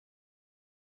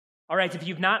All right, if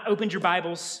you've not opened your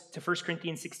Bibles to 1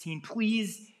 Corinthians 16,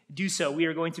 please do so. We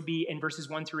are going to be in verses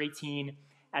 1 through 18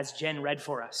 as Jen read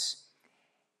for us.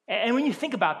 And when you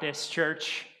think about this,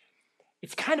 church,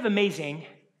 it's kind of amazing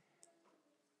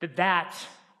that that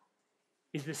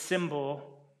is the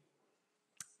symbol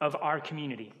of our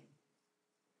community.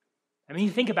 I mean,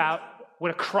 you think about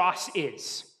what a cross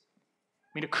is.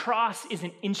 I mean, a cross is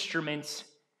an instrument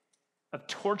of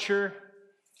torture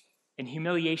and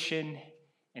humiliation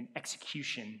and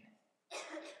execution.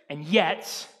 And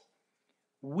yet,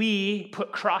 we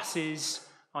put crosses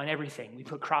on everything. We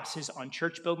put crosses on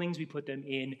church buildings. We put them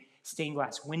in stained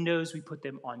glass windows. We put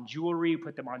them on jewelry. We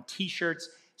put them on t-shirts.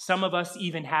 Some of us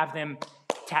even have them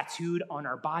tattooed on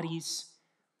our bodies.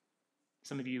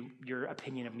 Some of you, your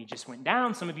opinion of me just went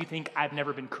down. Some of you think I've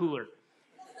never been cooler.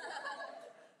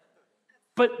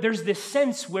 But there's this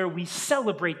sense where we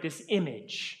celebrate this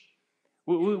image.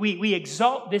 We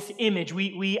exalt this image.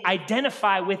 We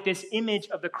identify with this image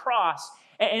of the cross.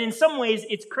 And in some ways,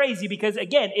 it's crazy because,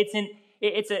 again,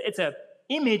 it's a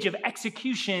image of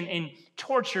execution and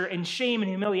torture and shame and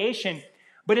humiliation.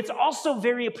 But it's also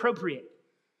very appropriate.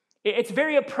 It's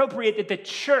very appropriate that the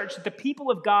church, that the people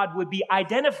of God would be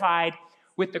identified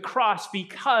with the cross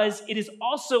because it is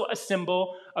also a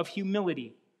symbol of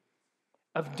humility,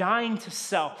 of dying to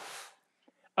self,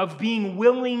 of being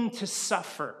willing to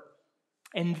suffer.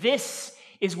 And this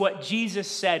is what Jesus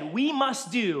said we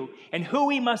must do and who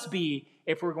we must be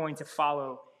if we're going to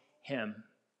follow him.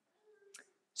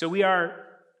 So we are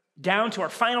down to our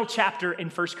final chapter in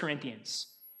 1 Corinthians.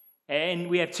 And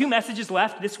we have 2 messages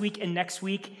left this week and next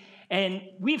week. And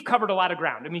we've covered a lot of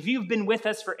ground. I mean, if you've been with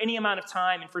us for any amount of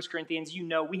time in 1 Corinthians, you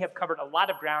know we have covered a lot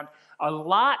of ground, a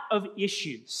lot of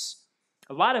issues,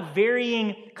 a lot of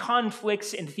varying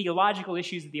conflicts and theological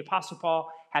issues that the Apostle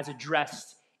Paul has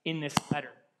addressed in this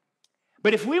letter.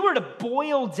 But if we were to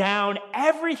boil down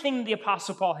everything the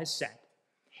Apostle Paul has said,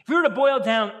 if we were to boil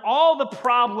down all the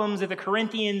problems that the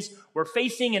Corinthians were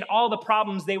facing and all the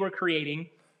problems they were creating,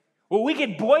 well, we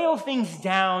could boil things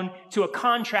down to a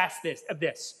contrast of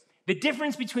this. The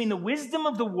difference between the wisdom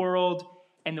of the world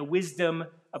and the wisdom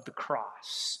of the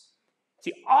cross.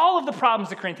 See, all of the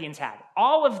problems the Corinthians had,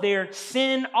 all of their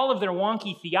sin, all of their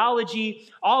wonky theology,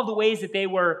 all of the ways that they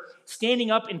were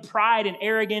standing up in pride and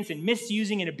arrogance and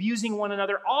misusing and abusing one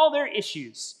another, all their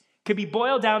issues could be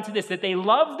boiled down to this, that they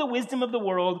loved the wisdom of the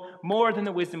world more than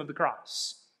the wisdom of the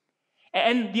cross.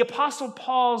 And the Apostle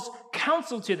Paul's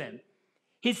counsel to them,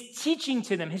 his teaching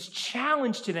to them, his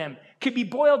challenge to them could be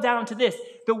boiled down to this: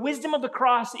 the wisdom of the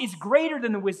cross is greater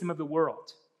than the wisdom of the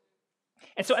world.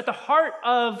 And so at the heart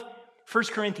of 1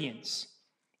 Corinthians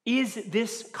is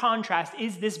this contrast,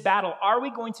 is this battle. Are we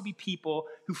going to be people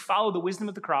who follow the wisdom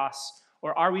of the cross,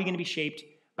 or are we going to be shaped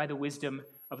by the wisdom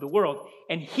of the world?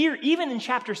 And here, even in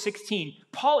chapter 16,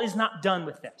 Paul is not done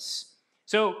with this.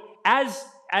 So as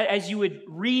you would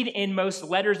read in most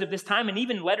letters of this time, and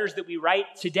even letters that we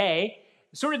write today,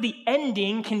 sort of the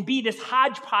ending can be this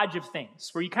hodgepodge of things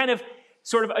where you kind of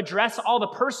sort of address all the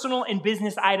personal and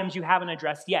business items you haven't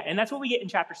addressed yet. And that's what we get in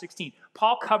chapter 16.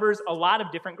 Paul covers a lot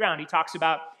of different ground. He talks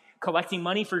about collecting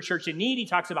money for a church in need. He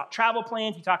talks about travel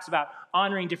plans. He talks about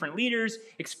honoring different leaders,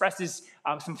 expresses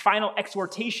some final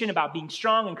exhortation about being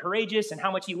strong and courageous and how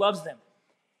much he loves them.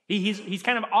 He's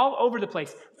kind of all over the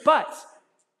place. But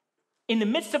in the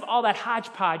midst of all that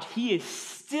hodgepodge, he is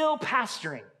still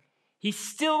pastoring. He's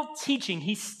still teaching.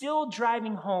 He's still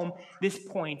driving home this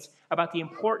point about the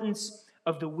importance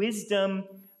of the wisdom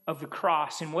of the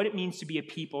cross and what it means to be a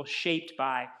people shaped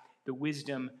by the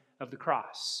wisdom of the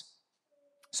cross.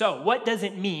 So, what does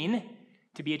it mean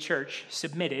to be a church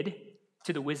submitted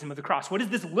to the wisdom of the cross? What does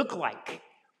this look like?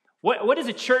 What does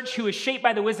a church who is shaped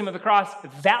by the wisdom of the cross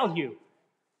value?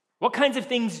 What kinds of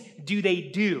things do they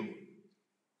do?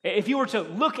 If you were to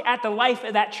look at the life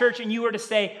of that church and you were to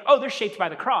say, oh, they're shaped by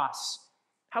the cross,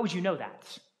 how would you know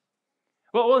that?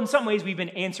 Well, in some ways, we've been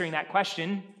answering that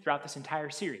question throughout this entire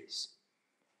series.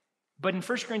 But in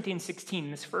 1 Corinthians 16,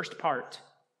 in this first part,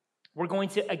 we're going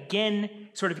to again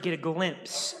sort of get a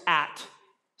glimpse at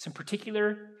some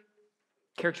particular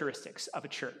characteristics of a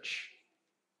church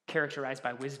characterized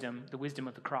by wisdom, the wisdom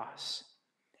of the cross.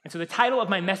 And so the title of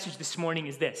my message this morning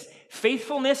is this: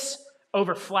 Faithfulness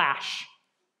over Flash.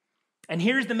 And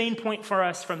here's the main point for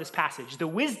us from this passage. The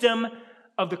wisdom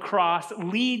of the cross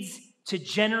leads to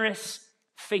generous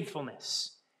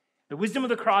faithfulness. The wisdom of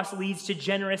the cross leads to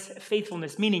generous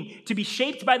faithfulness, meaning to be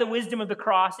shaped by the wisdom of the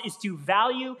cross is to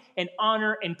value and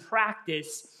honor and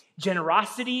practice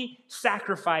generosity,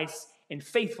 sacrifice, and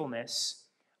faithfulness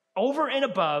over and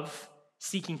above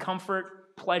seeking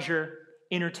comfort, pleasure,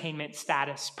 entertainment,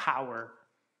 status, power,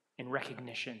 and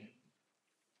recognition.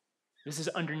 This is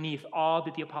underneath all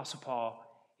that the Apostle Paul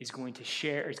is going to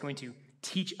share, is going to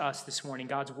teach us this morning.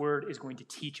 God's word is going to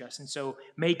teach us. And so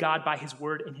may God, by his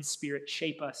word and his spirit,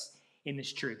 shape us in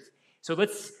this truth. So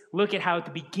let's look at how at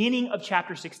the beginning of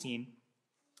chapter 16,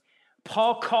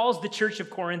 Paul calls the church of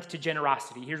Corinth to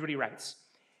generosity. Here's what he writes.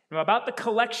 Now, about the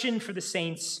collection for the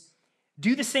saints,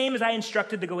 do the same as I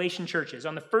instructed the Galatian churches.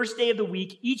 On the first day of the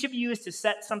week, each of you is to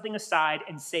set something aside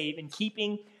and save in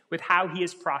keeping with how he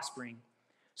is prospering,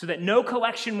 so that no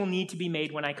collection will need to be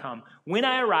made when I come. When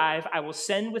I arrive, I will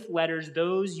send with letters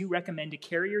those you recommend to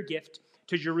carry your gift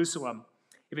to Jerusalem.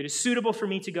 If it is suitable for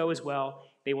me to go as well,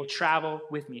 they will travel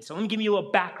with me. So let me give you a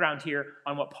little background here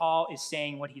on what Paul is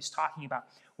saying, what he's talking about.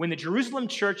 When the Jerusalem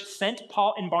church sent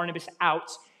Paul and Barnabas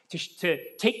out to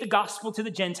take the gospel to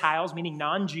the Gentiles, meaning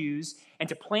non-Jews, and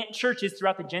to plant churches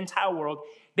throughout the Gentile world,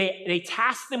 they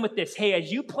tasked them with this. Hey,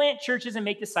 as you plant churches and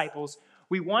make disciples,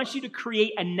 we want you to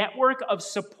create a network of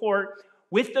support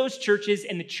with those churches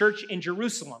and the church in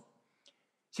Jerusalem.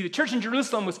 See, the church in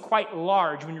Jerusalem was quite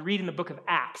large when you read in the book of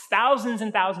Acts. Thousands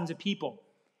and thousands of people.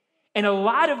 And a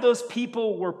lot of those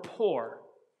people were poor.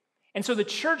 And so the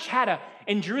church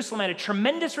in Jerusalem had a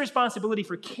tremendous responsibility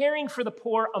for caring for the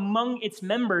poor among its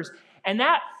members. And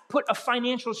that put a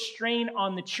financial strain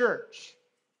on the church.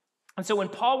 And so when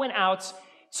Paul went out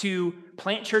to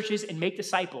plant churches and make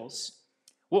disciples,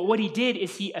 what he did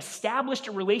is he established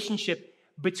a relationship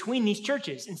between these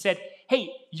churches and said,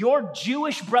 hey, your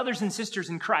Jewish brothers and sisters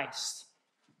in Christ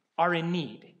are in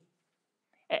need.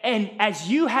 And as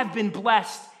you have been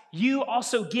blessed, you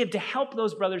also give to help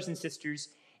those brothers and sisters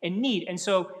in need. And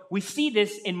so we see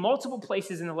this in multiple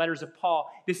places in the letters of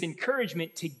Paul, this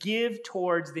encouragement to give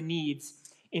towards the needs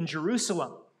in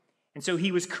Jerusalem. And so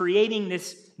he was creating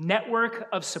this network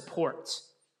of support.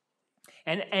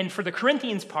 And for the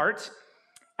Corinthians part,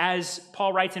 as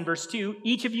Paul writes in verse 2,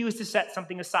 each of you is to set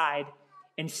something aside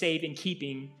and save in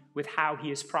keeping with how he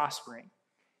is prospering.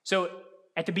 So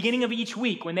at the beginning of each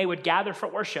week, when they would gather for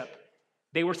worship,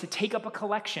 they were to take up a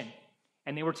collection,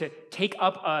 and they were to take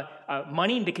up a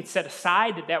money they could set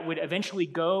aside that would eventually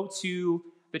go to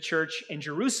the church in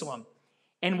Jerusalem.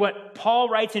 And what Paul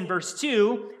writes in verse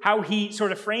 2, how he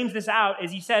sort of frames this out, is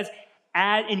he says,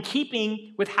 in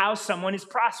keeping with how someone is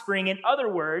prospering. In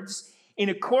other words, in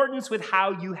accordance with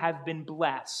how you have been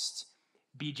blessed,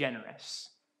 be generous.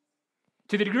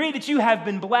 To the degree that you have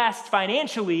been blessed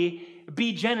financially,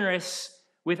 be generous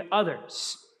with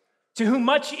others. To whom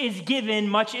much is given,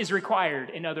 much is required,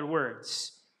 in other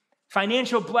words.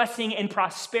 Financial blessing and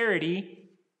prosperity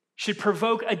should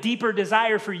provoke a deeper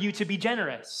desire for you to be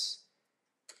generous.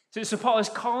 So Paul is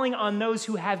calling on those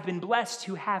who have been blessed,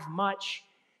 who have much,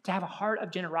 to have a heart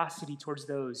of generosity towards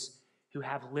those who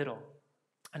have little.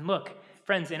 And look,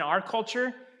 friends, in our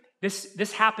culture,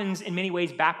 this happens in many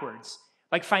ways backwards.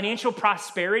 Like financial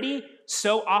prosperity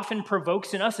so often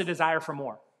provokes in us a desire for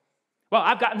more. Well,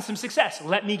 I've gotten some success.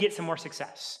 Let me get some more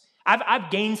success.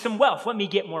 I've gained some wealth. Let me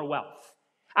get more wealth.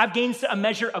 I've gained a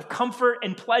measure of comfort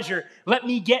and pleasure. Let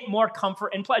me get more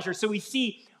comfort and pleasure. So we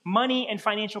see money and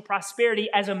financial prosperity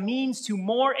as a means to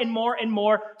more and more and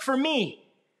more for me.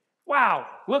 Wow,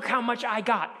 look how much I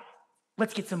got.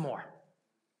 Let's get some more.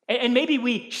 And maybe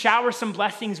we shower some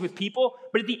blessings with people,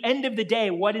 but at the end of the day,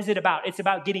 what is it about? It's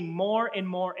about getting more and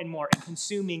more and more and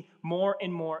consuming more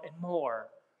and more and more.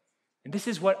 And this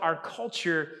is what our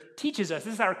culture teaches us.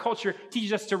 This is how our culture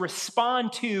teaches us to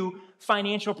respond to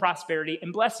financial prosperity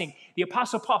and blessing. The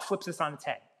Apostle Paul flips this on its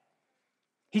head.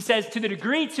 He says, to the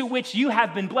degree to which you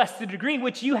have been blessed, to the degree to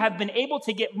which you have been able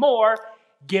to get more,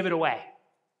 give it away.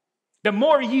 The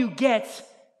more you get,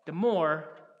 the more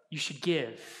you should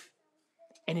give.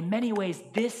 And in many ways,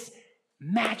 this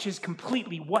matches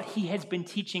completely what he has been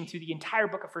teaching through the entire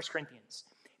book of 1 Corinthians.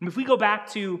 And if we go back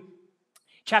to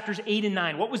chapters 8 and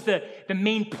 9, what was the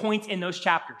main point in those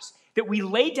chapters? That we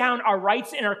lay down our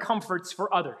rights and our comforts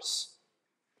for others.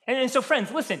 And so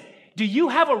friends, listen, do you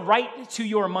have a right to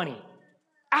your money?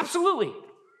 Absolutely.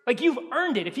 Like you've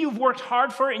earned it. If you've worked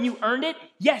hard for it and you earned it,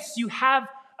 yes, you have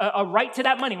a right to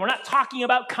that money. We're not talking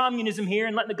about communism here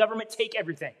and letting the government take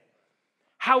everything.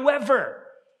 However,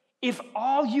 if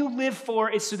all you live for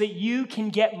is so that you can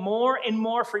get more and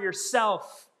more for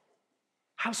yourself,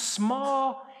 how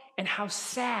small and how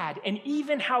sad and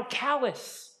even how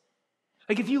callous.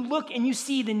 Like if you look and you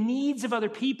see the needs of other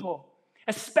people,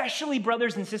 especially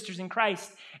brothers and sisters in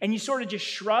Christ, and you sort of just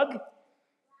shrug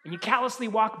and you callously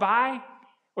walk by,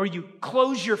 or you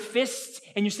close your fists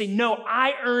and you say, no,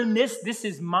 I earn this. This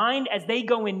is mine as they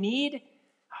go in need.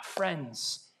 Oh,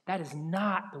 friends, that is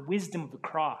not the wisdom of the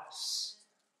cross.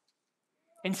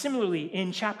 And similarly,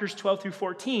 in chapters 12 through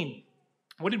 14,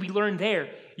 What did we learn there?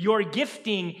 Your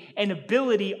gifting and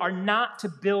ability are not to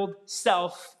build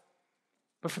self,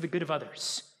 but for the good of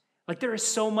others. Like there is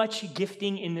so much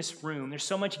gifting in this room. There's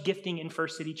so much gifting in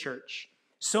First City Church.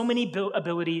 So many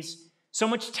abilities, so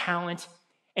much talent.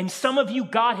 And some of you,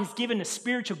 God has given a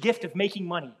spiritual gift of making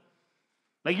money.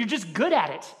 Like you're just good at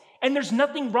it. And there's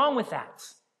nothing wrong with that.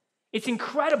 It's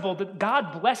incredible that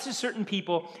God blesses certain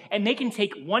people and they can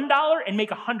take $1 and make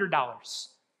 $100.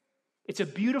 It's a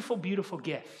beautiful, beautiful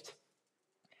gift.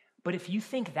 But if you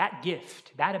think that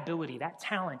gift, that ability, that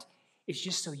talent is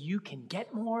just so you can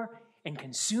get more and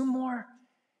consume more,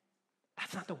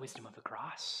 that's not the wisdom of the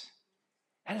cross.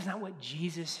 That is not what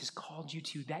Jesus has called you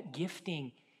to. That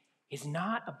gifting is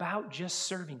not about just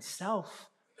serving self,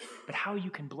 but how you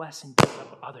can bless and build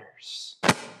up others.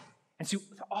 And so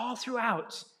all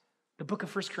throughout the book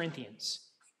of 1 Corinthians,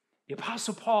 the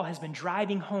Apostle Paul has been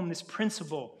driving home this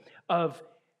principle of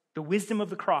the wisdom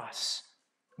of the cross,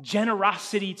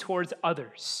 generosity towards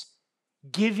others,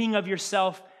 giving of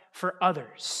yourself for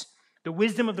others. The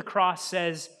wisdom of the cross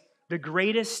says the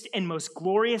greatest and most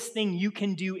glorious thing you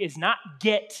can do is not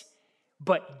get,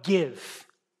 but give.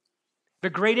 The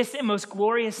greatest and most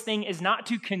glorious thing is not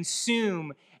to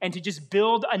consume and to just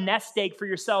build a nest egg for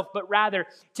yourself, but rather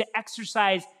to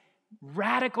exercise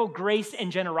radical grace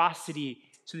and generosity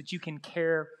so that you can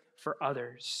care for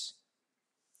others.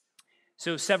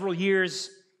 So several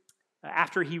years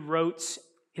after he wrote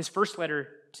his first letter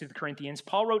to the Corinthians,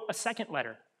 Paul wrote a second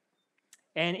letter.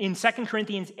 And in 2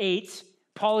 Corinthians 8,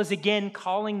 Paul is again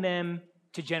calling them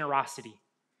to generosity.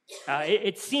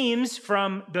 It seems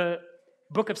from the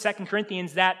book of 2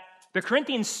 Corinthians that the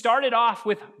Corinthians started off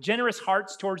with generous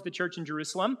hearts towards the church in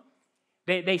Jerusalem.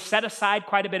 They set aside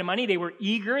quite a bit of money. They were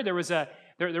eager. There was a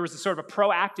sort of a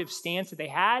proactive stance that they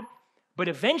had. But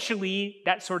eventually,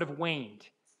 that sort of waned.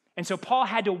 And so Paul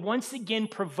had to once again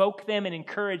provoke them and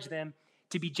encourage them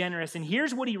to be generous. And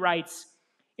here's what he writes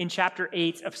in chapter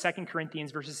 8 of 2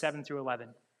 Corinthians, verses 7 through 11.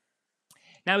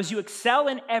 Now, as you excel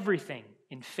in everything,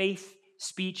 in faith,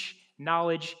 speech,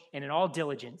 knowledge, and in all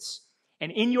diligence,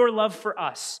 and in your love for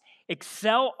us,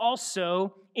 excel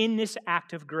also in this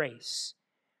act of grace.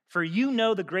 For you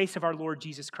know the grace of our Lord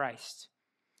Jesus Christ.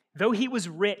 Though he was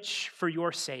rich for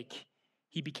your sake,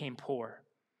 he became poor,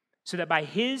 so that by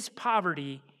his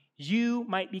poverty you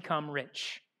might become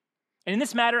rich. And in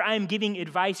this matter, I am giving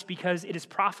advice because it is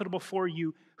profitable for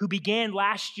you who began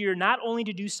last year not only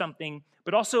to do something,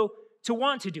 but also to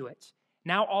want to do it.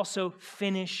 Now also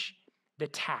finish the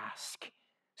task,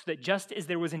 so that just as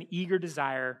there was an eager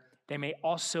desire, there may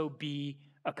also be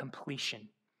a completion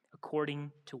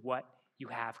according to what you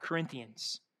have.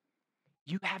 Corinthians,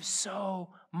 you have so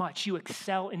much. You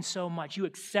excel in so much. You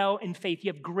excel in faith.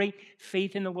 You have great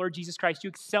faith in the Lord Jesus Christ. You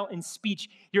excel in speech.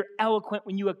 You're eloquent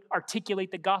when you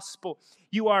articulate the gospel.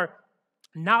 You are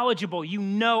knowledgeable. You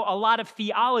know a lot of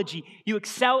theology. You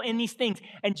excel in these things.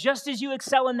 And just as you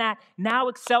excel in that, now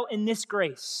excel in this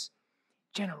grace.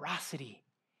 Generosity,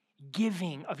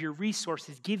 giving of your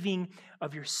resources, giving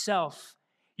of yourself.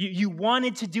 You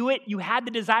wanted to do it. You had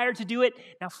the desire to do it.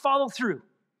 Now follow through.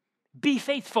 Be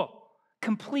faithful.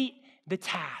 Complete the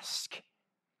task.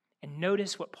 And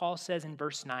notice what Paul says in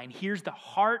verse 9. Here's the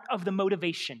heart of the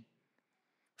motivation.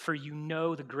 For you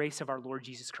know the grace of our Lord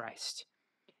Jesus Christ.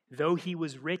 Though he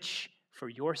was rich for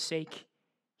your sake,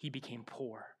 he became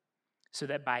poor, so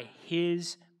that by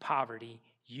his poverty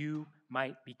you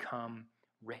might become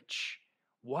rich.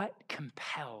 What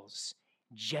compels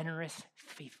generous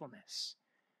faithfulness?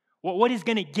 What is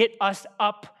going to get us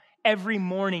up every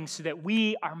morning so that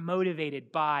we are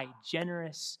motivated by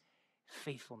generous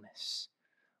faithfulness?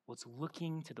 Well, it's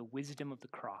looking to the wisdom of the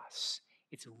cross.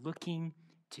 It's looking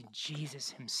to Jesus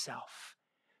himself,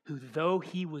 who though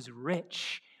he was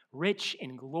rich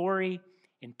in glory,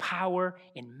 in power,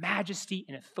 in majesty,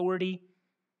 in authority,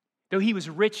 though he was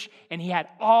rich and he had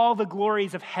all the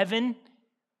glories of heaven,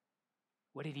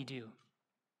 what did he do?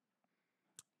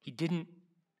 He didn't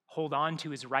hold on to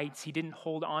his rights. He didn't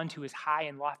hold on to his high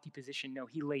and lofty position. No,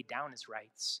 he laid down his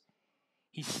rights.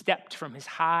 He stepped from his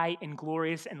high and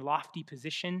glorious and lofty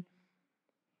position,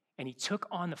 and he took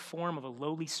on the form of a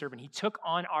lowly servant. He took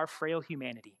on our frail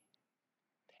humanity,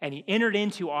 and he entered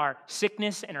into our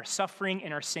sickness and our suffering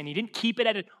and our sin. He didn't keep it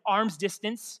at an arm's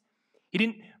distance. He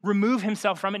didn't remove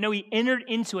himself from it. No, he entered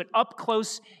into it up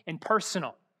close and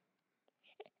personal.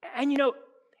 And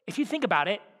if you think about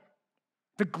it,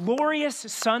 the glorious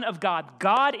Son of God,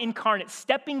 God incarnate,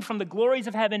 stepping from the glories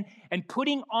of heaven and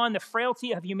putting on the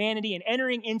frailty of humanity and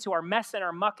entering into our mess and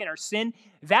our muck and our sin,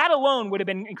 that alone would have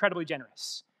been incredibly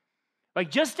generous.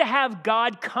 Like just to have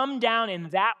God come down in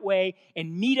that way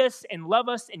and meet us and love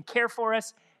us and care for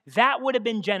us, That would have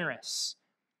been generous.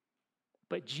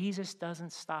 But Jesus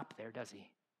doesn't stop there, does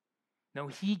he? No,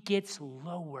 he gets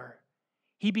lower.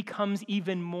 He becomes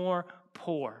even more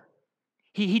poor.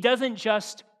 He doesn't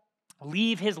just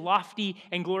leave his lofty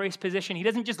and glorious position. He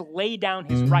doesn't just lay down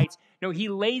his rights. No, he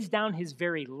lays down his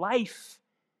very life.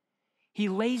 He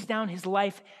lays down his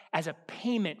life as a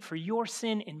payment for your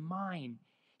sin and mine.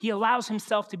 He allows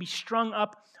himself to be strung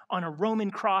up on a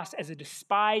Roman cross as a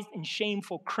despised and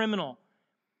shameful criminal.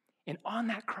 And on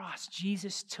that cross,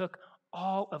 Jesus took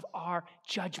all of our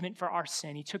judgment for our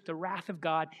sin. He took the wrath of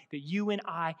God that you and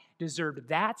I deserved.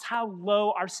 That's how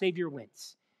low our Savior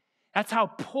went. That's how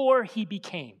poor he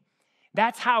became.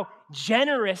 That's how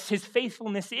generous his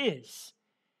faithfulness is.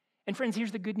 And friends,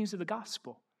 here's the good news of the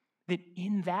gospel. That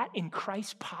in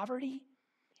Christ's poverty,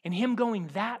 and him going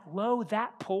that low,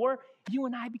 that poor, you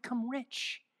and I become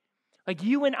rich. Like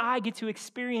you and I get to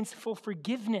experience full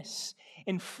forgiveness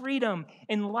and freedom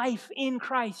and life in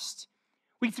Christ.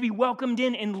 We get to be welcomed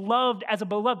in and loved as a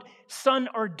beloved son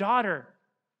or daughter.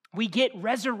 We get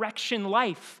resurrection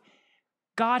life.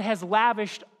 God has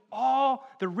lavished all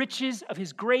the riches of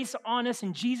his grace on us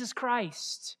in Jesus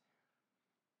Christ.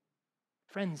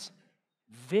 Friends,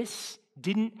 this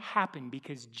didn't happen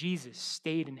because Jesus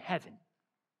stayed in heaven.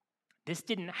 This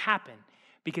didn't happen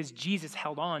because Jesus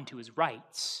held on to his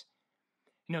rights.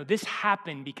 No, this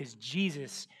happened because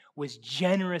Jesus was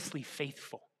generously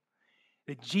faithful.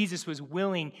 That Jesus was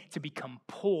willing to become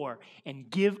poor and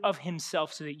give of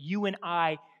himself so that you and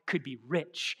I could be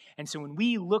rich. And so when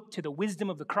we look to the wisdom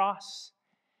of the cross,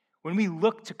 when we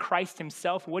look to Christ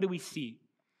himself, what do we see?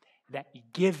 That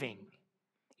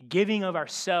giving of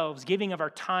ourselves, giving of our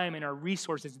time and our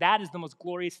resources, that is the most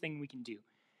glorious thing we can do.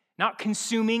 Not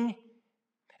consuming,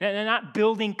 not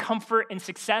building comfort and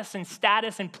success and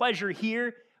status and pleasure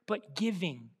here, but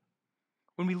giving.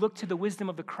 When we look to the wisdom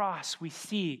of the cross, we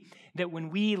see that when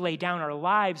we lay down our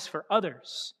lives for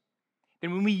others,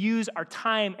 then when we use our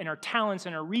time and our talents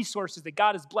and our resources that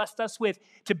God has blessed us with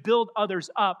to build others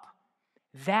up,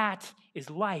 that is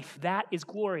life. That is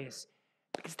glorious.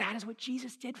 Because that is what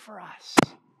Jesus did for us.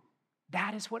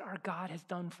 That is what our God has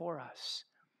done for us.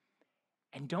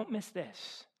 And don't miss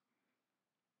this.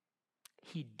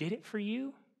 He did it for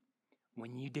you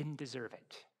when you didn't deserve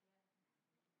it.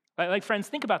 Like friends,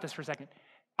 think about this for a second.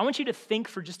 I want you to think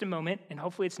for just a moment, and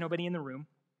hopefully it's nobody in the room.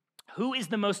 Who is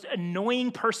the most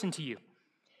annoying person to you?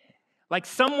 Like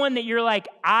someone that you're like,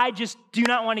 I just do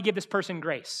not want to give this person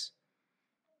grace.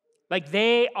 Like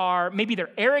maybe they're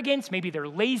arrogant, maybe they're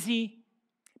lazy,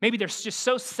 maybe they're just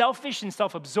so selfish and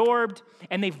self-absorbed,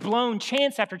 and they've blown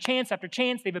chance after chance after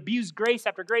chance. They've abused grace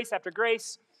after grace after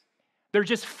grace. They're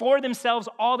just for themselves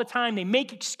all the time. They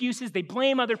make excuses. They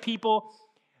blame other people.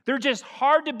 They're just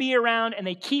hard to be around, and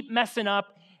they keep messing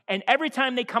up. And every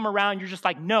time they come around, you're just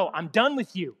like, no, I'm done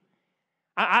with you.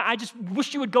 I just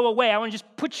wish you would go away. I want to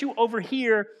just put you over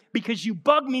here because you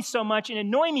bug me so much and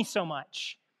annoy me so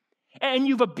much. And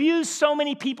you've abused so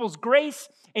many people's grace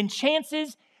and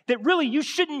chances that really you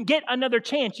shouldn't get another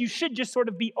chance. You should just sort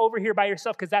of be over here by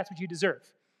yourself because that's what you deserve.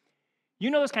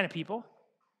 You know those kind of people.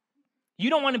 You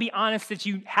don't want to be honest that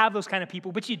you have those kind of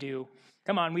people, but you do.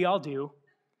 Come on, we all do.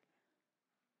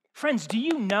 Friends, do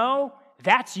you know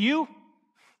that's you?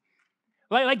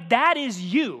 Like that is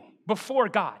you before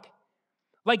God.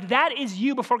 Like that is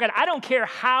you before God. I don't care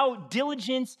how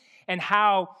diligent and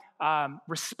how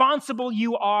responsible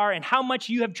you are and how much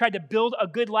you have tried to build a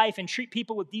good life and treat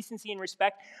people with decency and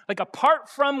respect. Like apart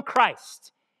from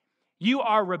Christ, you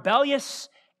are rebellious,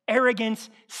 arrogant,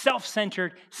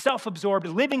 self-centered, self-absorbed,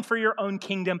 living for your own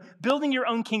kingdom, building your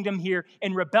own kingdom here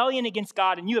in rebellion against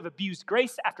God, and you have abused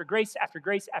grace after grace after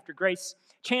grace after grace,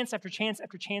 chance after chance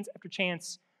after chance after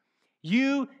chance.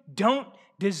 You don't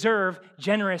deserve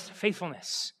generous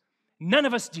faithfulness. None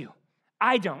of us do.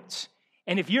 I don't.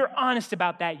 And if you're honest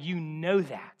about that, you know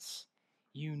that.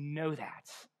 You know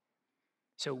that.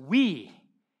 So we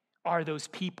are those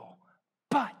people.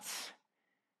 But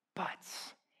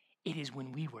it is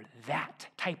when we were that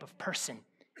type of person,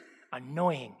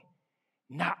 annoying,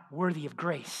 not worthy of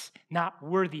grace, not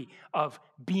worthy of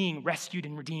being rescued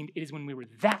and redeemed. It is when we were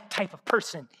that type of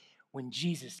person when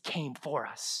Jesus came for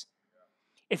us.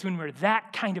 It's when we're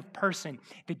that kind of person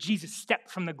that Jesus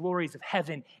stepped from the glories of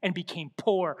heaven and became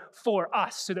poor for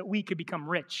us so that we could become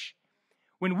rich.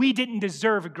 When we didn't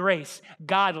deserve grace,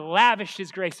 God lavished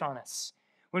his grace on us.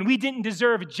 When we didn't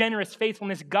deserve generous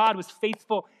faithfulness, God was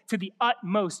faithful to the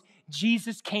utmost.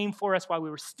 Jesus came for us while we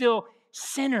were still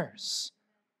sinners.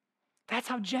 That's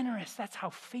how generous, that's how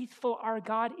faithful our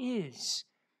God is.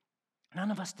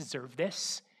 None of us deserve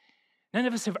this. None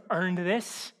of us have earned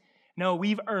this. No,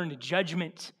 we've earned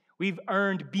judgment. We've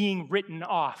earned being written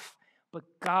off. But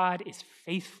God is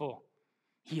faithful.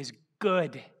 He is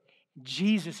good.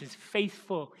 Jesus is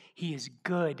faithful. He is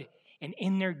good. And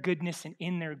in their goodness and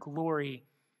in their glory,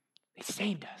 they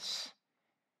saved us,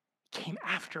 came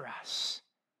after us.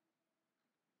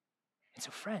 And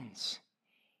so, friends,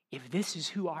 if this is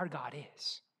who our God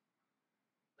is,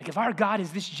 like if our God is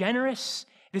this generous,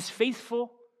 this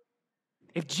faithful,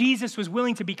 if Jesus was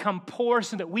willing to become poor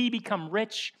so that we become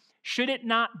rich, should it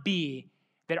not be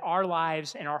that our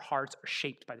lives and our hearts are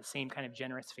shaped by the same kind of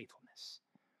generous faithfulness?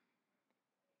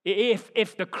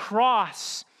 If the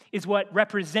cross is what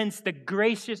represents the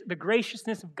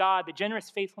graciousness of God, the generous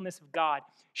faithfulness of God,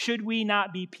 should we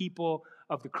not be people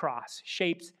of the cross,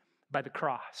 shaped by the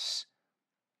cross?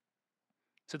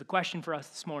 So the question for us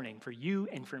this morning, for you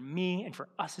and for me and for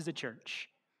us as a church,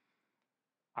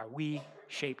 are we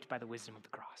shaped by the wisdom of the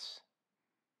cross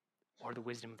or the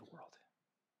wisdom of the world?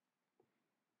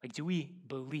 Like, do we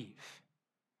believe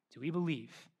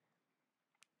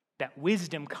that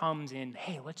wisdom comes in,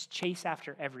 hey, let's chase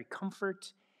after every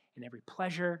comfort and every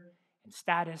pleasure and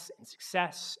status and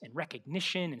success and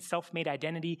recognition and self-made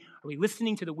identity? Are we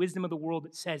listening to the wisdom of the world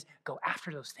that says, go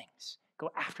after those things,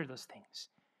 go after those things?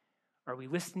 Or are we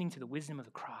listening to the wisdom of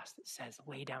the cross that says,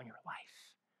 lay down your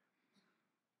life,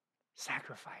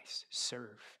 sacrifice,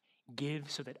 serve, give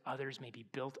so that others may be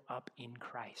built up in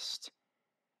Christ?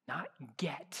 Not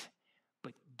get,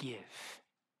 but give.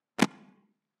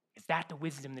 Is that the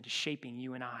wisdom that is shaping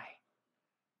you and I?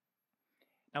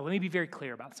 Now, let me be very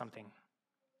clear about something.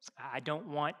 I don't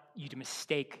want you to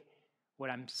mistake what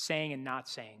I'm saying and not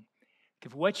saying.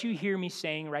 If what you hear me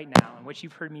saying right now and what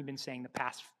you've heard me been saying the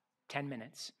past 10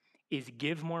 minutes is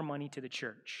give more money to the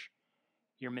church,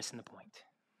 you're missing the point.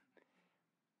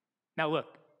 Now,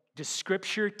 look, does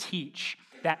Scripture teach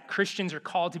that Christians are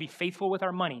called to be faithful with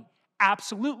our money?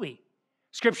 Absolutely.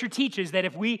 Scripture teaches that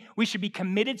if we should be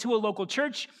committed to a local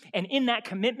church, and in that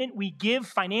commitment, we give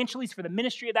financially for the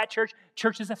ministry of that church.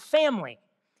 Church is a family,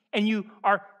 and you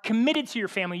are committed to your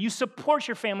family. You support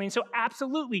your family, and so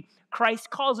absolutely,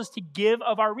 Christ calls us to give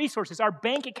of our resources. Our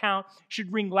bank account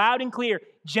should ring loud and clear: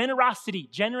 generosity,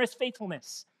 generous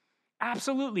faithfulness.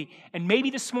 Absolutely. And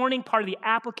maybe this morning, part of the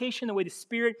application, the way the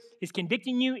Spirit is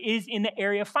convicting you, is in the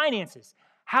area of finances.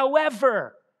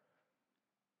 However,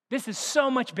 this is so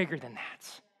much bigger than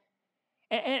that.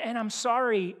 And I'm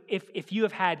sorry if you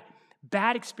have had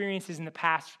bad experiences in the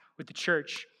past with the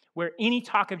church where any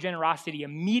talk of generosity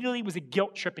immediately was a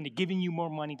guilt trip into giving you more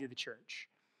money to the church.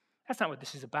 That's not what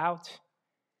this is about.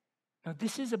 No,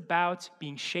 this is about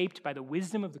being shaped by the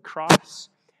wisdom of the cross,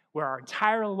 where our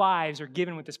entire lives are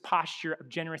given with this posture of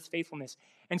generous faithfulness.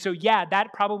 And so, yeah,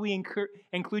 that probably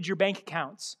includes your bank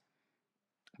accounts.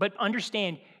 But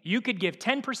understand, you could give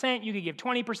 10%, you could give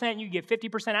 20%, you could give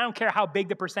 50%, I don't care how big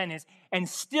the percent is, and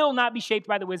still not be shaped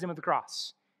by the wisdom of the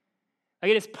cross.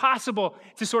 Like, it is possible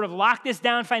to sort of lock this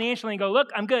down financially and go, look,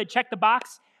 I'm good, check the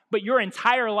box, but your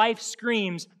entire life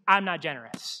screams, I'm not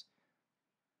generous.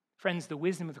 Friends, the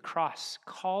wisdom of the cross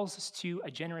calls us to a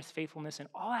generous faithfulness in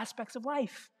all aspects of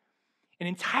life, an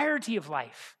entirety of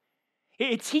life.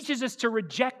 It teaches us to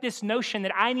reject this notion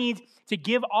that I need to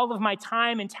give all of my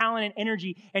time and talent and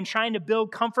energy and trying to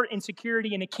build comfort and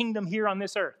security in a kingdom here on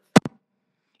this earth.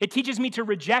 It teaches me to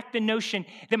reject the notion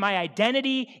that my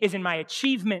identity is in my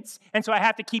achievements, and so I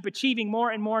have to keep achieving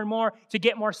more and more and more to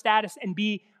get more status and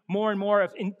be more and more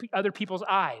in other people's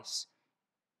eyes.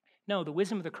 No, the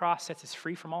wisdom of the cross sets us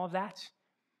free from all of that.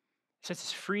 It sets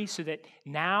us free so that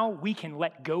now we can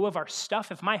let go of our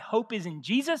stuff. If my hope is in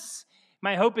Jesus,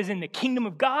 my hope is in the kingdom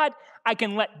of God, I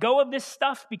can let go of this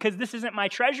stuff because this isn't my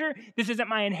treasure, this isn't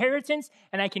my inheritance,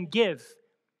 and I can give.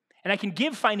 And I can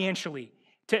give financially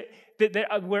to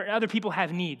where other people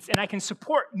have needs, and I can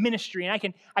support ministry,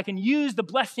 and I can use the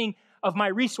blessing of my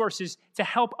resources to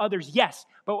help others, yes.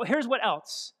 But here's what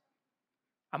else.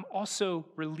 I'm also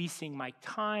releasing my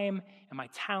time and my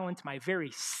talent, my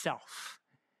very self.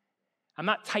 I'm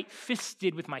not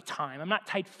tight-fisted with my time. I'm not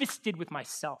tight-fisted with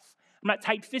myself. I'm not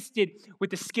tight-fisted with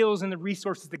the skills and the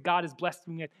resources that God has blessed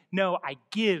me with. No, I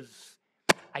give.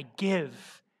 I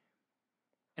give.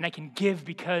 And I can give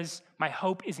because my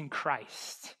hope is in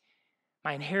Christ.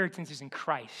 My inheritance is in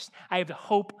Christ. I have the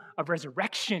hope of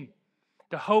resurrection,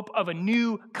 the hope of a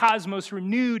new cosmos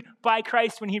renewed by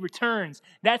Christ when he returns.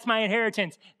 That's my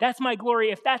inheritance. That's my glory.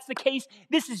 If that's the case,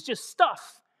 this is just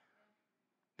stuff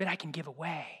that I can give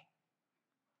away.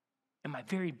 And my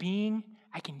very being,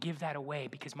 I can give that away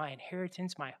because my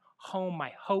inheritance, my home,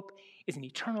 my hope is an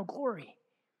eternal glory.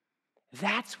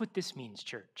 That's what this means,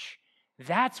 church.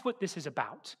 That's what this is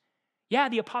about. Yeah,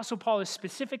 the Apostle Paul is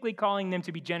specifically calling them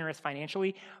to be generous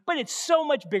financially, but it's so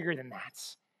much bigger than that.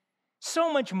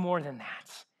 So much more than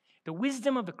that. The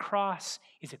wisdom of the cross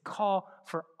is a call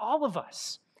for all of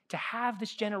us to have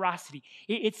this generosity.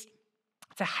 It's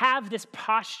to have this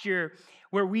posture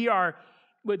where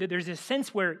there's a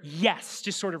sense where yes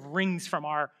just sort of rings from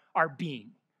our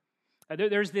being.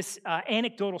 There's this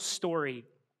anecdotal story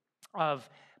of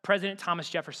President Thomas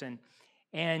Jefferson,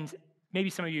 and maybe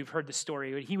some of you have heard this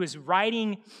story. He was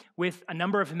riding with a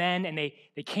number of men, and they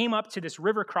came up to this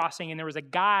river crossing, and there was a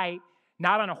guy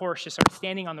not on a horse, just sort of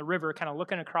standing on the river, kind of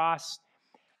looking across.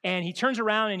 And he turns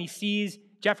around and he sees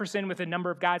Jefferson with a number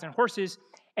of guys on horses,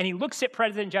 and he looks at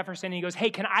President Jefferson and he goes,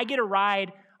 "Hey, can I get a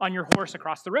ride on your horse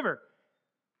across the river?"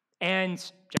 And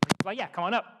Jefferson's like, "Yeah, come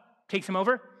on up." Takes him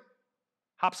over,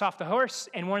 hops off the horse,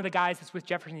 and one of the guys that's with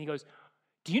Jefferson, he goes,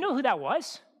 "Do you know who that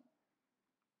was?"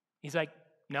 He's like,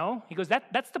 "No." He goes,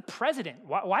 that's the president.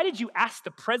 Why did you ask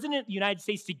the president of the United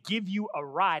States to give you a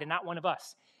ride and not one of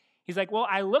us? He's like, "Well,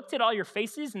 I looked at all your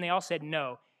faces and they all said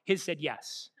no. His said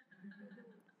yes."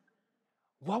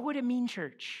 What would it mean,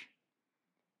 church,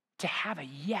 to have a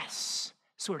yes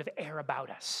sort of air about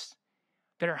us?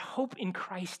 That our hope in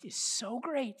Christ is so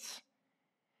great.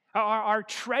 Our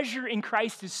treasure in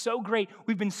Christ is so great.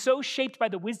 We've been so shaped by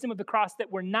the wisdom of the cross that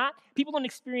people don't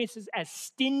experience us as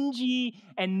stingy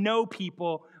and no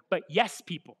people, but yes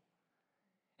people.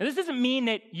 Now, this doesn't mean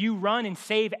that you run and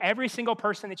save every single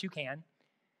person that you can.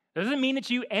 It doesn't mean that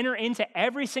you enter into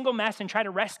every single mess and try to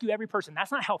rescue every person.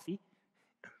 That's not healthy.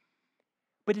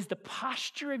 But is the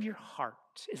posture of your heart,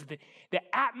 is the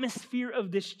atmosphere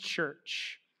of this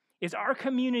church, is our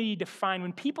community defined?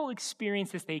 When people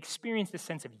experience this, they experience the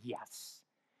sense of yes.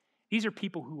 These are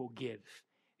people who will give.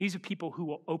 These are people who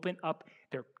will open up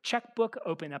their checkbook,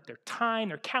 open up their time,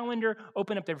 their calendar,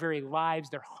 open up their very lives,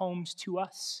 their homes to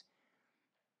us,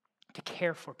 to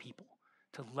care for people,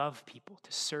 to love people,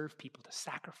 to serve people, to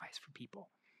sacrifice for people.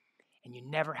 And you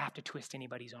never have to twist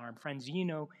anybody's arm. Friends, you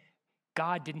know,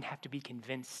 God didn't have to be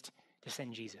convinced to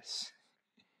send Jesus.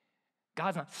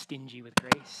 God's not stingy with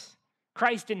grace.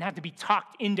 Christ didn't have to be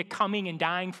talked into coming and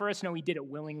dying for us. No, he did it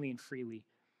willingly and freely.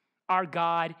 Our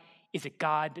God is a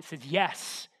God that says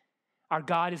yes. Our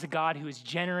God is a God who is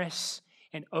generous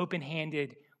and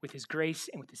open-handed with his grace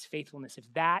and with his faithfulness.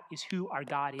 If that is who our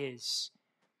God is,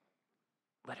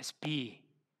 let us be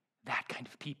that kind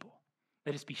of people.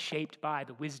 Let us be shaped by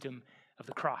the wisdom of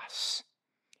the cross.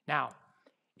 Now,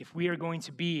 if we are going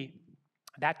to be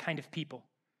that kind of people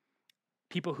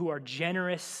who are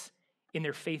generous in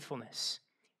their faithfulness,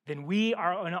 then we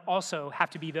are going to also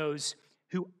have to be those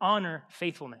who honor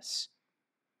faithfulness.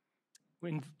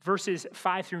 In verses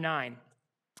 5 through 9,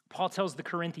 Paul tells the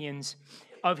Corinthians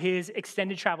of his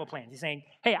extended travel plans. He's saying,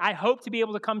 hey, I hope to be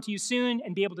able to come to you soon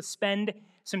and be able to spend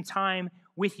some time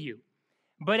with you.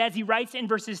 But as he writes in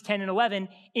verses 10 and 11,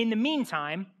 in the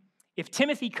meantime, if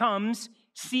Timothy comes,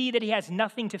 see that he has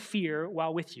nothing to fear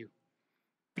while with you,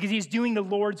 because he is doing the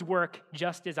Lord's work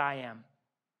just as I am.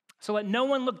 So let no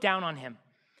one look down on him.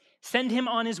 Send him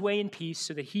on his way in peace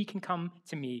so that he can come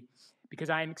to me, because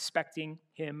I am expecting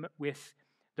him with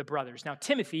the brothers. Now,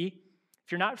 Timothy,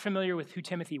 if you're not familiar with who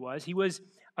Timothy was, he was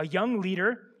a young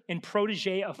leader and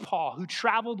protege of Paul who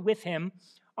traveled with him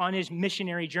on his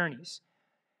missionary journeys.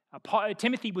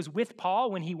 Timothy was with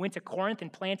Paul when he went to Corinth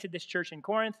and planted this church in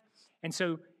Corinth. And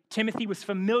so Timothy was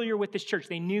familiar with this church.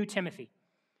 They knew Timothy.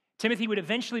 Timothy would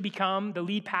eventually become the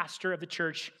lead pastor of the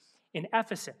church in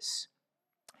Ephesus.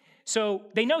 So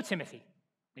they know Timothy.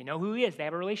 They know who he is. They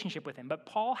have a relationship with him. But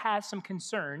Paul has some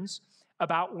concerns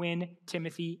about when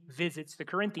Timothy visits the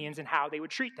Corinthians and how they would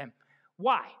treat them.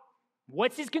 Why?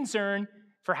 What's his concern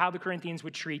for how the Corinthians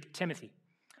would treat Timothy?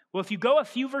 Well, if you go a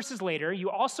few verses later, you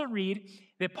also read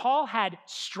that Paul had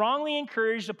strongly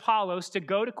encouraged Apollos to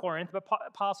go to Corinth, but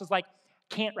Apollos was like,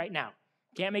 can't right now.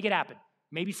 Can't make it happen.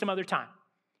 Maybe some other time.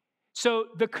 So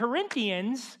the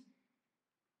Corinthians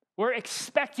were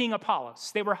expecting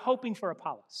Apollos. They were hoping for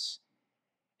Apollos.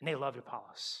 And they loved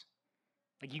Apollos.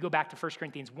 Like you go back to 1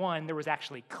 Corinthians 1, there was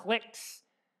actually cliques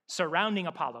surrounding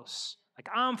Apollos. Like,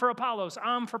 I'm for Apollos,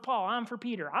 I'm for Paul, I'm for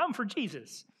Peter, I'm for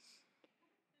Jesus.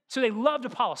 So they loved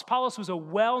Apollos. Apollos was a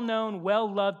well-known,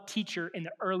 well-loved teacher in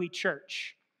the early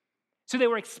church. So they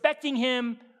were expecting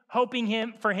him,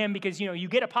 hoping for him, because, you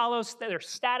get Apollos, there's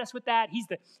status with that.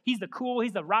 He's the cool,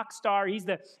 he's the rock star, he's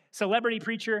the celebrity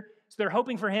preacher. So they're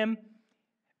hoping for him,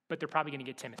 but they're probably going to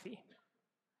get Timothy.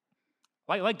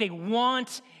 Like they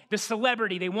want the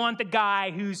celebrity. They want the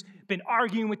guy who's been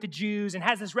arguing with the Jews and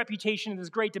has this reputation as this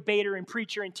great debater and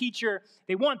preacher and teacher.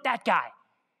 They want that guy,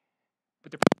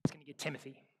 but they're probably going to get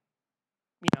Timothy.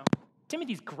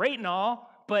 Timothy's great and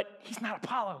all, but he's not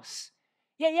Apollos.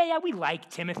 Yeah, we like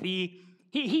Timothy.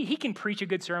 He can preach a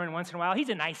good sermon once in a while. He's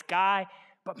a nice guy.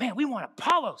 But man, we want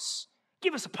Apollos.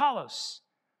 Give us Apollos.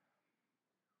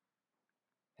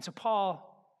 And so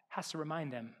Paul has to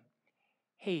remind them,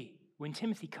 hey, when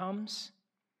Timothy comes,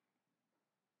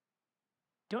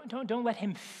 don't let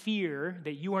him fear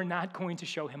that you are not going to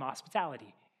show him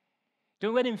hospitality.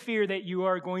 Don't let him fear that you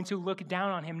are going to look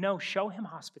down on him. No, show him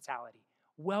hospitality.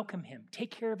 Welcome him. Take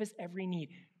care of his every need.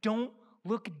 Don't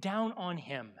look down on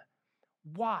him.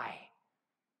 Why?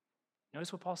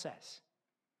 Notice what Paul says.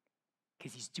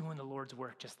 Because he's doing the Lord's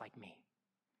work just like me.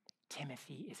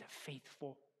 Timothy is a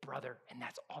faithful brother, and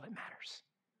that's all that matters.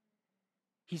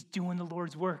 He's doing the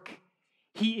Lord's work.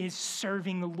 He is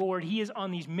serving the Lord. He is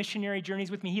on these missionary journeys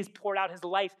with me. He has poured out his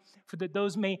life for that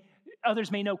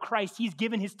others may know Christ. He's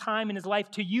given his time and his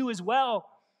life to you as well.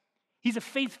 He's a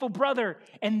faithful brother,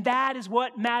 and that is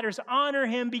what matters. Honor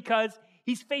him because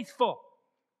he's faithful.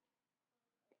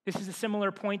 This is a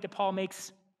similar point that Paul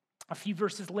makes a few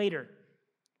verses later,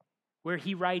 where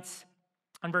he writes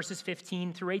on verses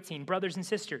 15 through 18, brothers and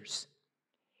sisters,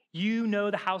 you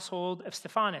know the household of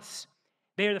Stephanas.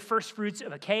 They are the first fruits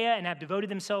of Achaia and have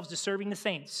devoted themselves to serving the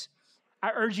saints.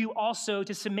 I urge you also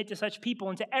to submit to such people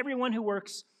and to everyone who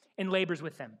works and labors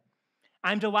with them.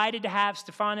 I'm delighted to have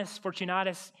Stephanas,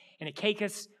 Fortunatus, and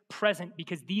Achaicus present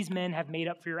because these men have made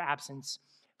up for your absence,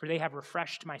 for they have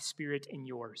refreshed my spirit and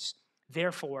yours.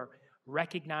 Therefore,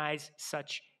 recognize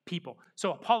such people.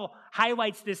 So Paul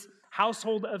highlights this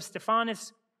household of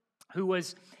Stephanas, who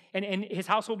was, and his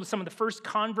household was some of the first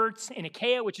converts in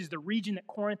Achaia, which is the region that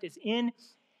Corinth is in.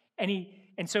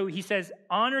 And so he says,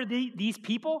 honor these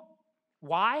people.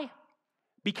 Why?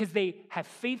 Because they have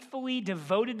faithfully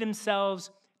devoted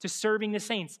themselves to serving the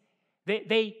saints.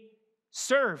 They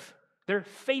serve. They're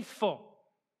faithful.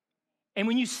 And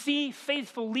when you see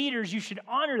faithful leaders, you should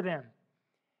honor them.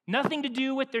 Nothing to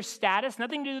do with their status,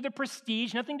 nothing to do with their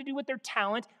prestige, nothing to do with their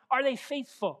talent. Are they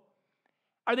faithful?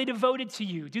 Are they devoted to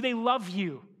you? Do they love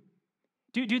you?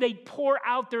 Do they pour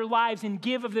out their lives and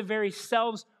give of their very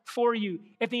selves for you?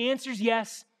 If the answer is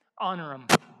yes, honor them.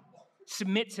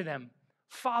 Submit to them.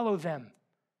 Follow them.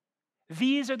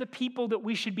 These are the people that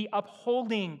we should be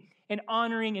upholding and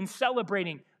honoring and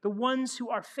celebrating, the ones who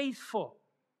are faithful.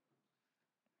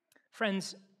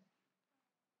 Friends,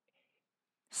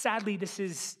 sadly, this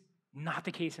is not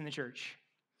the case in the church.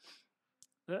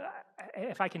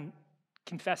 If I can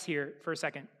confess here for a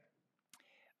second,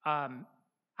 I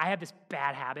have this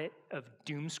bad habit of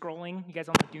doom scrolling. You guys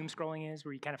know what doom scrolling is,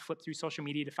 where you kind of flip through social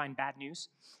media to find bad news.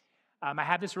 I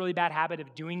have this really bad habit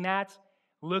of doing that,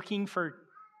 looking for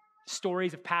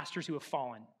stories of pastors who have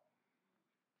fallen.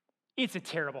 It's a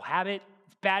terrible habit.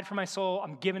 It's bad for my soul.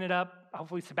 I'm giving it up.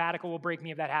 Hopefully sabbatical will break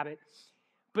me of that habit.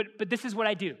 But this is what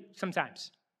I do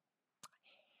sometimes.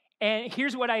 And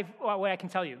here's what I can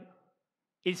tell you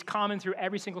is common through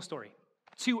every single story,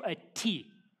 to a T.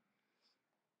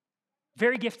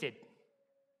 Very gifted,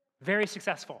 very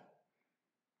successful,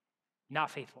 not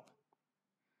faithful.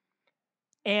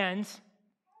 And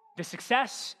the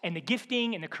success and the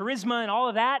gifting and the charisma and all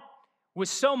of that was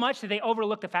so much that they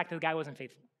overlooked the fact that the guy wasn't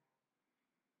faithful.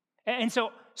 And so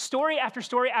story after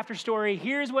story after story,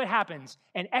 here's what happens.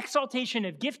 An exaltation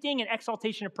of gifting, an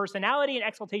exaltation of personality, an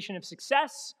exaltation of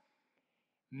success,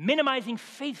 minimizing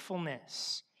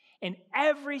faithfulness. And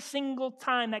every single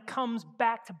time that comes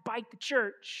back to bite the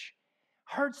church,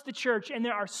 hurts the church. And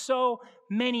there are so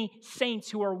many saints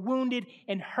who are wounded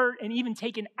and hurt and even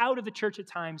taken out of the church at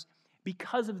times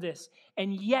because of this.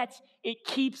 And yet it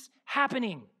keeps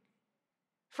happening.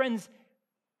 Friends,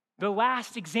 the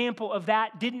last example of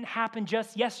that didn't happen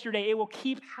just yesterday. It will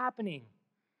keep happening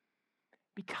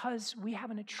because we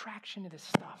have an attraction to this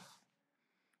stuff.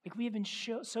 Like we have been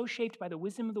so shaped by the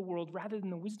wisdom of the world rather than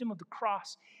the wisdom of the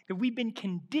cross that we've been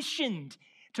conditioned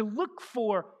to look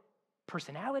for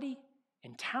personality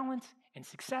and talent and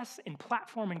success and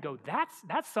platform and go,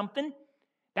 that's something.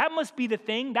 That must be the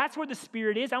thing. That's where the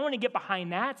Spirit is. I want to get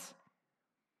behind that.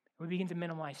 We begin to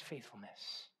minimize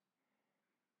faithfulness.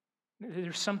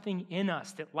 There's something in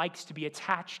us that likes to be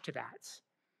attached to that.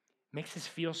 Makes us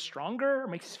feel stronger,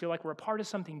 makes us feel like we're a part of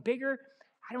something bigger.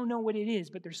 I don't know what it is,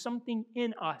 but there's something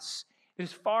in us that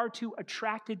is far too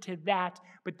attracted to that.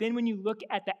 But then when you look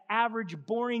at the average,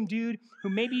 boring dude who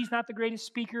maybe he's not the greatest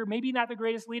speaker, maybe not the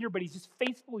greatest leader, but he's just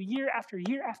faithful year after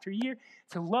year after year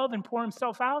to love and pour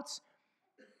himself out,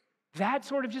 that's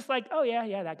sort of just like, oh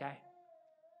yeah, that guy.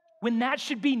 When that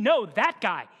should be, no, that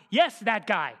guy. Yes, that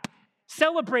guy.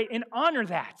 Celebrate and honor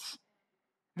that.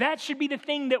 That should be the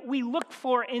thing that we look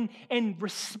for and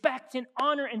respect and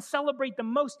honor and celebrate the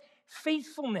most,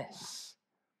 faithfulness.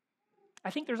 I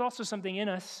think there's also something in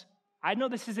us, I know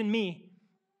this is in me,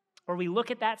 where we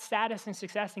look at that status and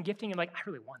success and gifting and like, I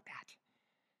really want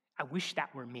that. I wish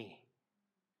that were me.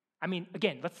 I mean,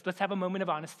 again, let's have a moment of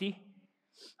honesty.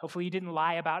 Hopefully you didn't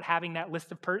lie about having that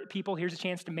list of people. Here's a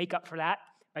chance to make up for that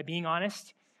by being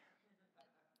honest.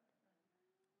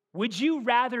 Would you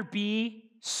rather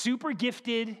be super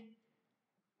gifted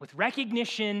with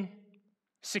recognition,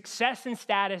 success, and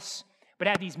status, but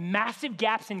have these massive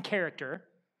gaps in character?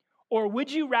 Or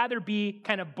would you rather be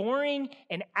kind of boring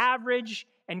and average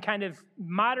and kind of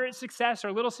moderate success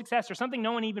or little success or something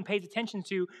no one even pays attention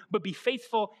to, but be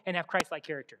faithful and have Christ-like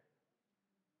character?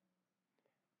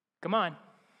 Come on.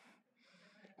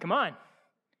 Come on.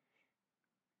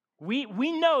 We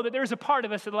know that there's a part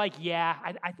of us that like, yeah,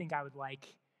 I think I would like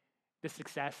the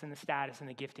success and the status and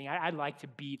the gifting. I'd like to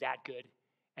be that good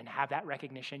and have that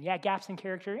recognition. Yeah, gaps in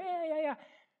character. Yeah.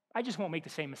 I just won't make the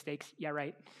same mistakes. Yeah,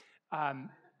 right.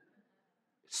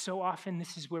 So often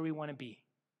this is where we want to be.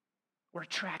 We're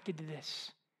attracted to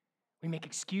this. We make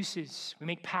excuses. We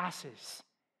make passes.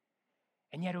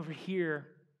 And yet over here,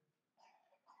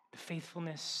 the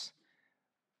faithfulness,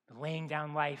 the laying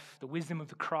down life, the wisdom of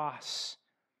the cross,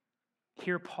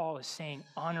 here Paul is saying,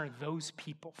 honor those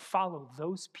people, follow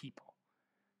those people.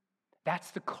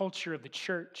 That's the culture of the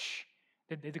church,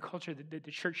 the culture that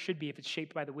the church should be if it's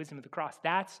shaped by the wisdom of the cross.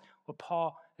 That's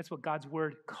what God's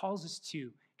word calls us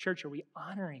to. Church, are we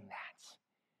honoring that?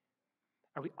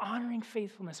 Are we honoring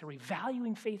faithfulness? Are we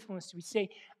valuing faithfulness? Do we say,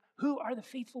 who are the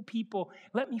faithful people?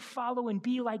 Let me follow and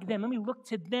be like them. Let me look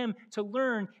to them to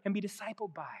learn and be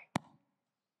discipled by.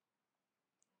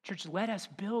 Church, let us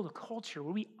build a culture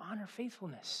where we honor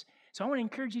faithfulness. So I want to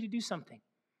encourage you to do something.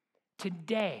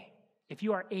 Today, if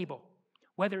you are able,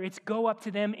 whether it's go up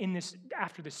to them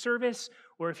after the service,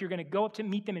 or if you're going to go up to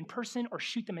meet them in person, or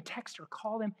shoot them a text or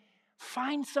call them,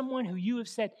 find someone who you have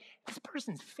said, this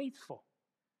person's faithful.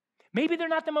 Maybe they're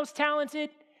not the most talented.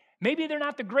 Maybe they're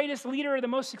not the greatest leader or the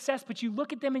most success, but you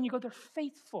look at them and you go, they're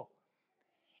faithful.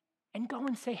 And go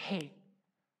and say, hey,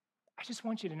 I just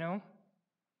want you to know,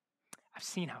 I've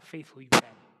seen how faithful you've been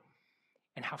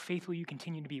and how faithful you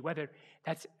continue to be, whether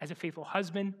that's as a faithful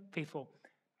husband, faithful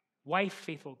wife,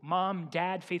 faithful mom,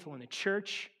 dad, faithful in the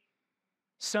church,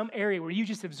 some area where you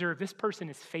just observe this person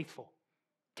is faithful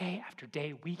day after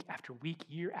day, week after week,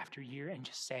 year after year, and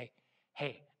just say,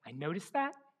 hey, I noticed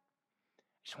that.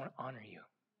 I just want to honor you.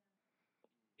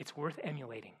 It's worth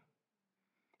emulating.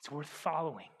 It's worth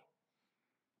following.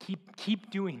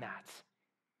 Keep doing that.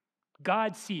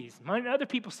 God sees. Other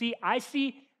people see, I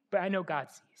see, but I know God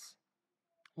sees.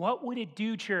 What would it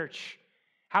do, church?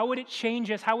 How would it change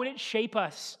us? How would it shape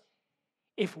us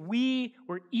if we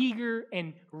were eager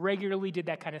and regularly did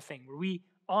that kind of thing, where we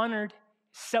honored,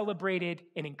 celebrated,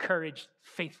 and encouraged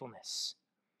faithfulness,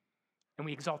 and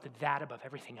we exalted that above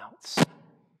everything else?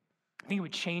 I think it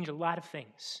would change a lot of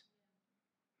things.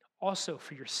 Also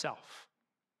for yourself.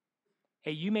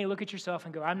 Hey, you may look at yourself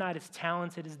and go, I'm not as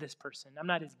talented as this person. I'm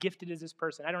not as gifted as this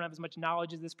person. I don't have as much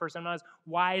knowledge as this person. I'm not as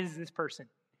wise as this person.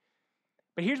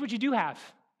 But here's what you do have.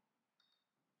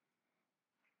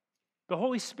 The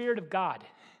Holy Spirit of God.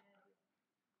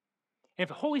 And if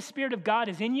the Holy Spirit of God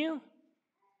is in you,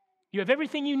 you have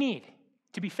everything you need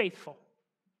to be faithful.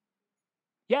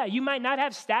 Yeah, you might not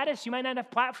have status. You might not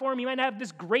have platform. You might not have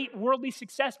this great worldly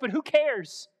success, but who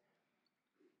cares?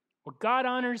 What God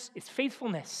honors is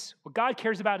faithfulness. What God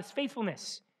cares about is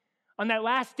faithfulness. On that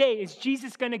last day, is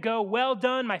Jesus going to go, well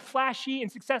done, my flashy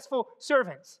and successful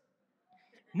servants?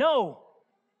 No.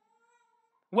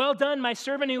 Well done, my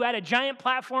servant who had a giant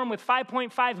platform with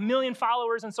 5.5 million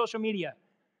followers on social media?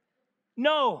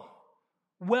 No.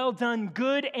 Well done,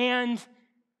 good and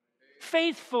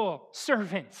faithful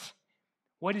servants.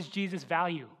 What does Jesus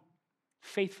value?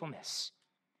 Faithfulness.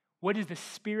 What is the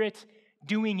Spirit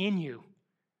doing in you?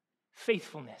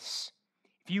 Faithfulness.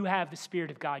 If you have the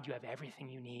Spirit of God, you have everything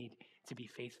you need to be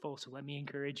faithful. So let me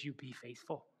encourage you, be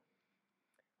faithful.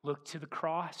 Look to the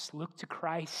cross, look to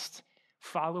Christ,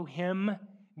 follow him,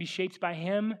 be shaped by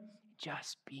him.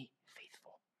 Just be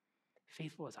faithful.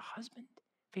 Faithful as a husband,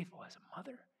 faithful as a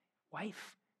mother,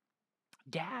 wife,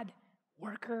 dad,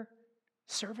 worker,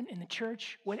 servant in the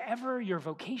church, whatever your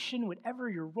vocation, whatever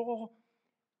your role,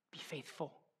 be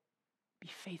faithful. Be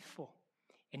faithful.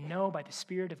 And know by the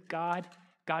Spirit of God,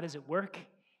 God is at work,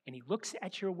 and he looks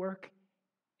at your work,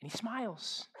 and he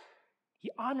smiles.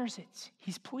 He honors it.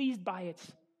 He's pleased by it.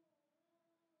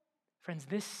 Friends,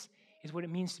 this is what it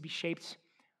means to be shaped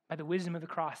by the wisdom of the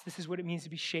cross. This is what it means to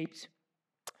be shaped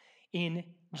in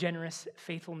generous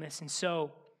faithfulness. And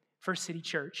so, First City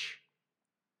Church,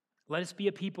 let us be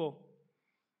a people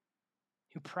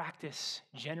who practice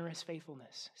generous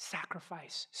faithfulness,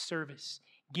 sacrifice, service,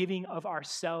 giving of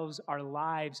ourselves, our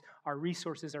lives, our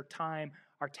resources, our time,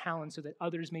 our talents, so that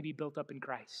others may be built up in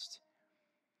Christ.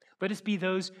 Let us be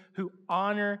those who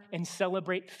honor and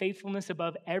celebrate faithfulness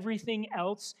above everything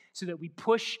else, so that we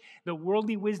push the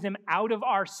worldly wisdom out of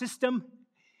our system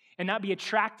and not be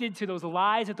attracted to those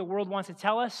lies that the world wants to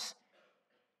tell us.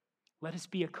 Let us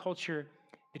be a culture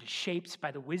that is shaped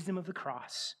by the wisdom of the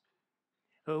cross.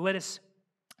 Let us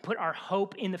put our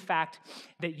hope in the fact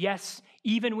that, yes,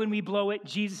 even when we blow it,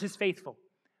 Jesus is faithful.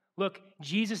 Look,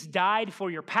 Jesus died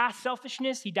for your past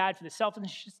selfishness. He died for the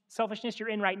selfishness you're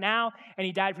in right now, and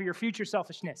he died for your future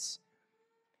selfishness.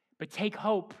 But take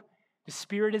hope. The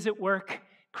Spirit is at work.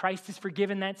 Christ has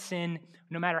forgiven that sin.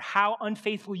 No matter how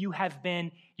unfaithful you have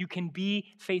been, you can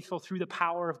be faithful through the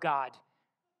power of God.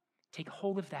 Take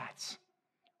hold of that.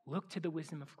 Look to the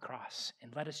wisdom of the cross,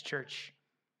 and let us, church,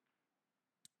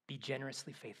 be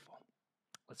generously faithful.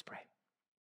 Let's pray.